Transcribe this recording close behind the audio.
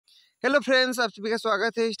Hello friends, आप सभी का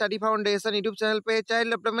स्वागत है स्टडी फाउंडेशन यूट्यूब चैनल पे। Child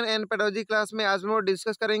development and pedagogy class में आज हम लोग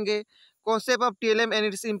डिस्कस करेंगे concept of TLM and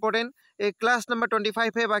it's important. एक क्लास नंबर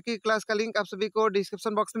 25 है। बाकी क्लास का लिंक आप सभी को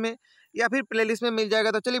डिस्क्रिप्शन बॉक्स में या फिर प्लेलिस्ट में मिल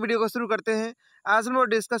जाएगा। तो चलिए वीडियो को शुरू करते हैं। आज हम लोग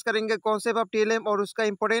डिस्कस करेंगे कॉन्सेप्ट ऑफ टीएलएम और उसका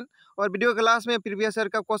इंपॉर्टेंट, और वीडियो क्लास में प्रीवियस ईयर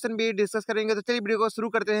का क्वेश्चन भी डिस्कस करेंगे। तो चलिए वीडियो को शुरू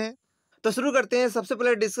करते हैं। सबसे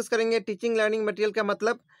पहले डिस्कस करेंगे टीचिंग लर्निंग मटेरियल का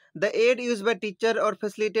मतलब। The add use by teacher और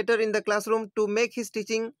facilitator in the classroom to make his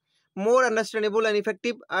teaching more understandable and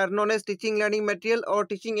effective are known as teaching learning material और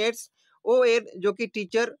टीचिंग एड्स। ओ एड जो कि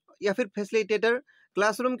टीचर या फिर facilitator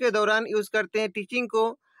classroom के दौरान यूज करते हैं टीचिंग को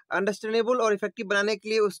अंडरस्टैंडेबल और इफेक्टिव बनाने के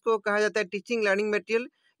लिए, उसको कहा जाता है टीचिंग लर्निंग मटेरियल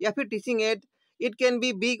या फिर teaching add. It can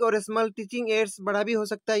be big और स्मॉल। टीचिंग एड्स बड़ा भी हो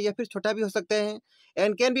सकता है या फिर छोटा भी हो सकता है,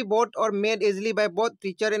 एंड कैन बी बॉट और made easily by both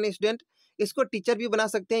teacher and student. इसको टीचर भी बना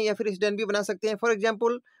सकते हैं या फिर स्टूडेंट भी बना सकते हैं। फॉर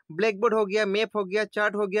एग्जाम्पल, ब्लैक बोर्ड हो गया, मैप हो गया,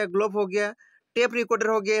 चार्ट हो गया, ग्लोब हो गया, टेप रिकॉर्डर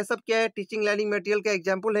हो गया। ये सब क्या है? टीचिंग लर्निंग मटेरियल का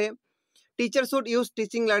एग्जाम्पल है। Teacher should use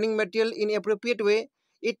teaching learning material in appropriate way.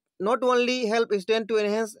 It not only help student to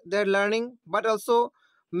enhance their learning but also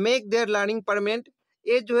make their learning permanent.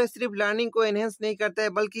 ये जो है सिर्फ लर्निंग को एनहेंस नहीं करता है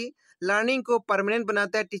बल्कि लर्निंग को परमानेंट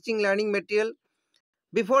बनाता है teaching learning material.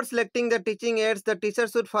 Before selecting the teaching aids, the teacher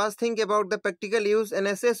should first think about the practical use and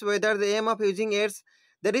assess whether the aim of using aids,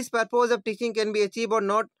 that is purpose of teaching, can be achieved or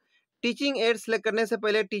not. Teaching add select करने से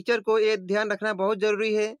पहले teacher को ये ध्यान रखना बहुत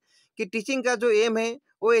ज़रूरी है कि टीचिंग का जो एम है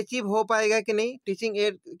वो अचीव हो पाएगा कि नहीं टीचिंग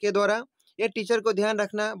एड के द्वारा। ये टीचर को ध्यान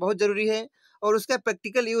रखना बहुत ज़रूरी है, और उसका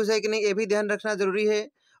प्रैक्टिकल यूज़ है कि नहीं ये भी ध्यान रखना ज़रूरी है।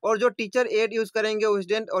 और जो टीचर एड यूज़ करेंगे वो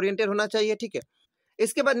स्टूडेंट ओरिएंटेड होना चाहिए, ठीक है।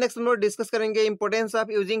 इसके बाद नेक्स्ट हम लोग डिस्कस करेंगे importance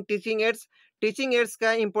of using teaching ads. Teaching ads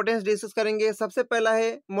का इंपॉर्टेंस डिस्कस करेंगे। सबसे पहला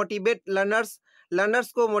है मोटिवेट लर्नर्स।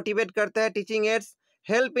 लर्नर्स को मोटिवेट करता है teaching ads.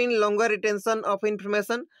 Help in longer retention of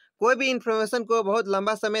information. कोई भी इंफॉर्मेशन को बहुत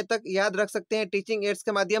लंबा समय तक याद रख सकते हैं टीचिंग एड्स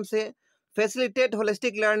के माध्यम से। Facilitate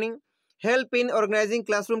holistic learning. Help in organising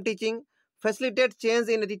classroom teaching. Facilitate change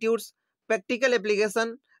in attitudes. Practical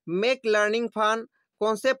application. Make learning fun.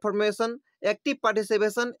 Concept formation. Active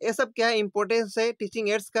participation. ये सब क्या है? इंपॉर्टेंस है टीचिंग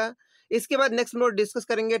एड्स का। इसके बाद नेक्स्ट हम लोग डिस्कस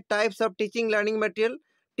करेंगे types of teaching learning material.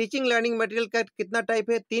 Teaching learning material का कितना टाइप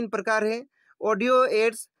है? 3 प्रकार है। ऑडियो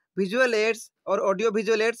एड्स, विजुअल एड्स और ऑडियो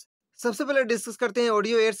विजुअल एड्स। सबसे पहले डिस्कस करते हैं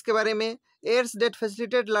ऑडियो एड्स के बारे में। Ads that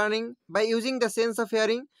facilitate learning by using the sense of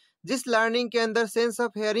hearing. जिस लर्निंग के अंदर सेंस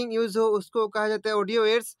ऑफ हियरिंग यूज हो उसको कहा जाता है audio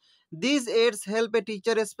ads. These ads help a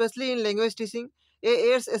teacher specially in language teaching. ये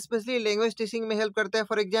एड्स स्पेशली लैंग्वेज टीचिंग में हेल्प करता है।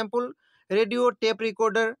 For example, radio, tape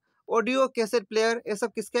recorder, audio cassette player, ये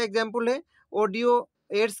सब किसका एग्जाम्पल है? ऑडियो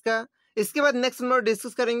एड्स का। इसके बाद नेक्स्ट हम लोग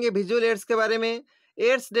डिस्कस करेंगे विजुअल एड्स के बारे में।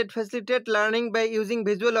 Ads that facilitate learning by using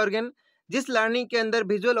visual organ. जिस लर्निंग के अंदर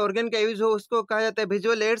विजुअल ऑर्गन का यूज हो उसको कहा जाता है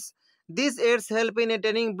visual aids. This ads help in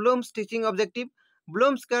attaining blooms teaching objective.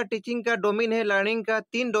 Blooms का टीचिंग का डोमेन है, लर्निंग का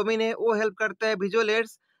 3 डोमेन है, वो हेल्प करता है विजुअल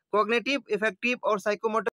एड्स। कॉग्निटिव, इफेक्टिव और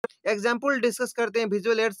साइकोमोटर। एग्जाम्पल डिस्कस करते हैं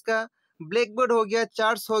विजुअल एड्स का। ब्लैक बोर्ड हो गया,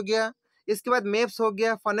 चार्ट्स हो गया, इसके बाद मैप्स हो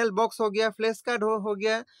गया, फनल बॉक्स हो गया, फ्लैश कार्ड हो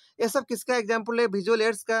गया। ये सब किसका एग्जाम्पल है? विजुअल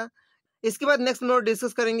एड्स का। इसके बाद नेक्स्ट हम लोग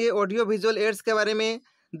डिस्कस करेंगे ऑडियो विजुअल एड्स के बारे में।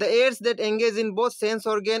 The ads that engage in both sense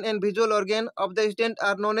organ and visual organ of the student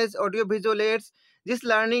are known as audio visual aids. जिस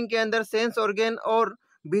लर्निंग के अंदर सेंस ऑर्गन और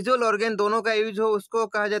विजुअल ऑर्गन दोनों का यूज हो उसको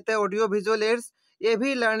कहा जाता है ऑडियो विजुअल एड्स। ये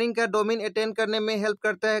भी लर्निंग का डोमेन अटेंड करने में हेल्प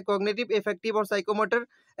करता है, कॉग्निटिव, इफेक्टिव और साइकोमोटर।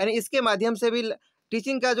 यानी इसके माध्यम से भी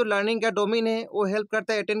टीचिंग का जो लर्निंग का डोमेन है वो हेल्प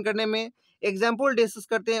करता है अटेंड करने में। एग्जाम्पल डिस्कस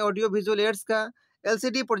करते हैं ऑडियो विजुअल एड्स का।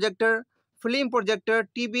 LCD projector, film projector,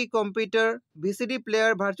 TV, computer, VCD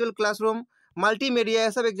player, virtual classroom, multimedia,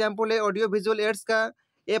 ये सब एग्जाम्पल है ऑडियो विजुअल एड्स का।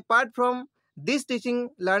 Apart from this teaching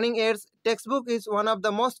learning ads, text book is one of the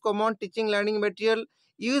most common teaching learning material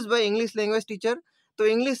use by English language teacher. तो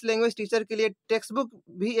English language teacher के लिए text book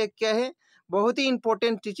भी एक क्या है? बहुत ही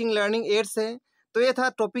इंपॉर्टेंट टीचिंग लर्निंग एड्स है। तो ये था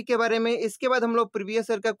टॉपिक के बारे में। इसके बाद हम लोग प्रीवियस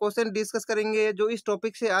ईयर का क्वेश्चन डिस्कस करेंगे जो इस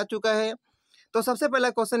टॉपिक से आ चुका है। तो सबसे पहला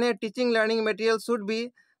क्वेश्चन है teaching learning material should be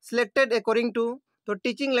selected according to. तो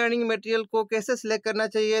टीचिंग लर्निंग मटेरियल को कैसे सिलेक्ट करना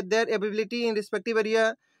चाहिए? Their ability in respective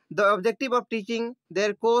area, the objective of teaching,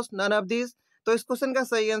 there course, none of this. तो इस क्वेश्चन का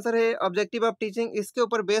सही आंसर है ऑब्जेक्टिव ऑफ टीचिंग। इसके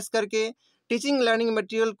ऊपर बेस करके टीचिंग लर्निंग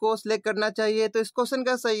मटेरियल को सिलेक्ट करना चाहिए। तो इस क्वेश्चन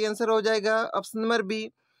का सही आंसर हो जाएगा ऑप्शन नंबर बी।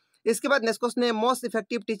 इसके बाद नेक्स्ट क्वेश्चन है मोस्ट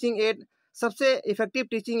इफेक्टिव टीचिंग एड। सबसे इफेक्टिव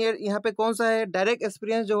टीचिंग एड यहाँ पे कौन सा है? डायरेक्ट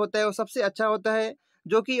एक्सपीरियंस जो होता है वो सबसे अच्छा होता है,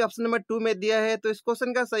 जो कि ऑप्शन नंबर 2 में दिया है। तो इस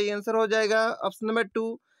क्वेश्चन का सही आंसर हो जाएगा ऑप्शन नंबर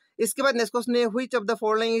 2। इसके बाद नेक्स्ट क्वेश्चन है which of the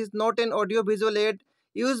following is not an audio visual add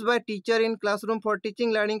used by teacher in classroom for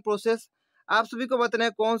teaching learning process. आप सभी को बताना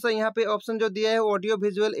है कौन सा यहाँ पे ऑप्शन जो दिया है ऑडियो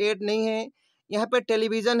विजुअल एड नहीं है। यहाँ पे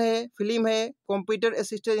टेलीविजन है, फिल्म है, कंप्यूटर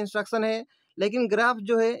असिस्टेड इंस्ट्रक्शन है, लेकिन ग्राफ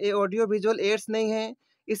जो है ये ऑडियो विजुअल एड्स नहीं है,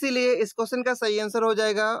 इसीलिए इस क्वेश्चन का सही आंसर हो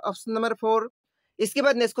जाएगा ऑप्शन नंबर 4। इसके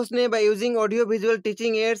बाद नेक्स्ट क्वेश्चन है, by using audio visual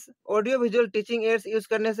teaching ads. Audio visual teaching ads use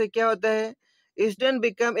करने से क्या होता है? Student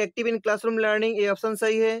become active in classroom learning, ये ऑप्शन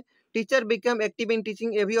सही है। Teacher become active in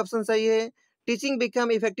teaching, ये भी ऑप्शन सही है। टीचिंग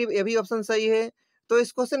बिकम इफेक्टिव, ये भी ऑप्शन सही है। तो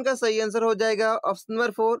इस क्वेश्चन का सही आंसर हो जाएगा option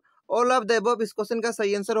number 4, all of the above इस क्वेश्चन का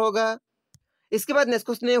सही आंसर होगा। इसके बाद नेक्स्ट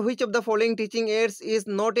क्वेश्चन है, which of the following teaching ads is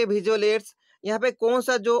not a visual aids. यहाँ पे कौन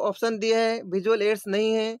सा जो ऑप्शन दिया है विजुअल एड्स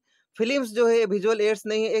नहीं है। फिल्म्स जो है विजुअल एड्स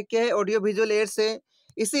नहीं है, एक क्या है ऑडियो विजुअल एड्स है,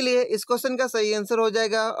 इसीलिए इस क्वेश्चन का सही आंसर हो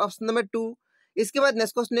जाएगा ऑप्शन नंबर 2। इसके बाद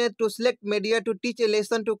नेक्स्ट क्वेश्चन है, to select media to teach A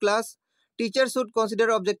lesson to class, teacher should consider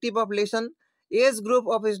objective of lesson, age group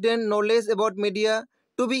of student, knowledge about media,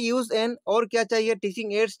 to be use and, और क्या चाहिए?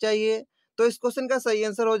 Teaching ads चाहिए। तो इस question का सही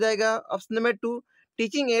answer हो जाएगा ऑप्शन नंबर 2,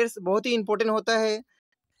 टीचिंग एड्स बहुत ही इंपॉर्टेंट होता है।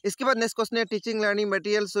 इसके बाद नेक्स्ट क्वेश्चन है, teaching learning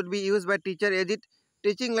material should be use by teacher as it.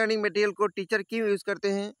 Teaching learning material को टीचर क्यों यूज करते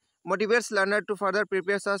हैं? Motivates learner to further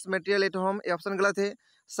prepare such material at home, ये ऑप्शन गलत है।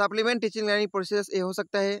 सप्लीमेंट टीचिंग लर्निंग प्रोसेस, ये हो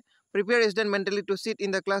सकता है। Prepare student mentally to sit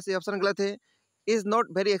in the class, ये ऑप्शन गलत है। इज नॉट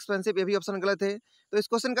वेरी एक्सपेंसिव, ये भी ऑप्शन गलत है। तो इस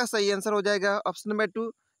क्वेश्चन का सही आंसर हो जाएगा ऑप्शन नंबर 2।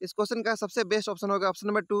 इस क्वेश्चन का सबसे बेस्ट ऑप्शन होगा ऑप्शन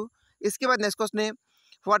नंबर 2। इसके बाद नेक्स्ट क्वेश्चन है,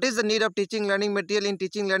 what is the need of teaching learning material in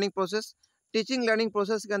teaching learning process. Teaching learning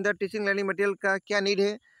process के अंदर टीचिंग लर्निंग मटेरियल का क्या नीड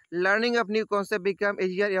है? Learning of new concept become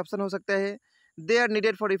एजियर, ये ऑप्शन हो सकता है। They are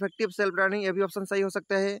needed for effective self learning, ये भी ऑप्शन सही हो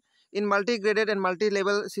सकता है। इन multi graded and multi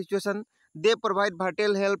level situation they provide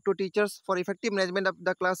vital help to teachers for effective management of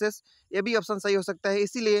the classes, ये भी ऑप्शन सही हो सकता है।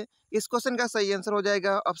 इसीलिए इस क्वेश्चन का सही आंसर हो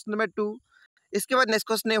जाएगा ऑप्शन नंबर 2। इसके बाद नेक्स्ट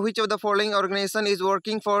क्वेश्चन है, which of the following organisation is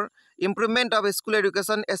working for improvement of school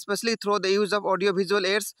education specially through the use of audio visual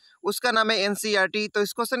aids. उसका नाम है एनसीईआरटी। तो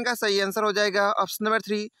इस क्वेश्चन का सही आंसर हो जाएगा ऑप्शन नंबर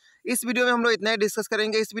 3। इस वीडियो में हम लोग इतना ही डिस्कस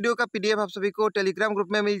करेंगे। इस वीडियो का पीडीएफ आप सभी को टेलीग्राम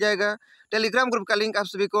ग्रुप में मिल जाएगा। टेलीग्राम ग्रुप का लिंक आप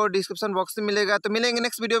सभी को डिस्क्रिप्शन बॉक्स में मिलेगा। तो मिलेंगे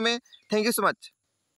नेक्स्ट वीडियो में। Thank you so much.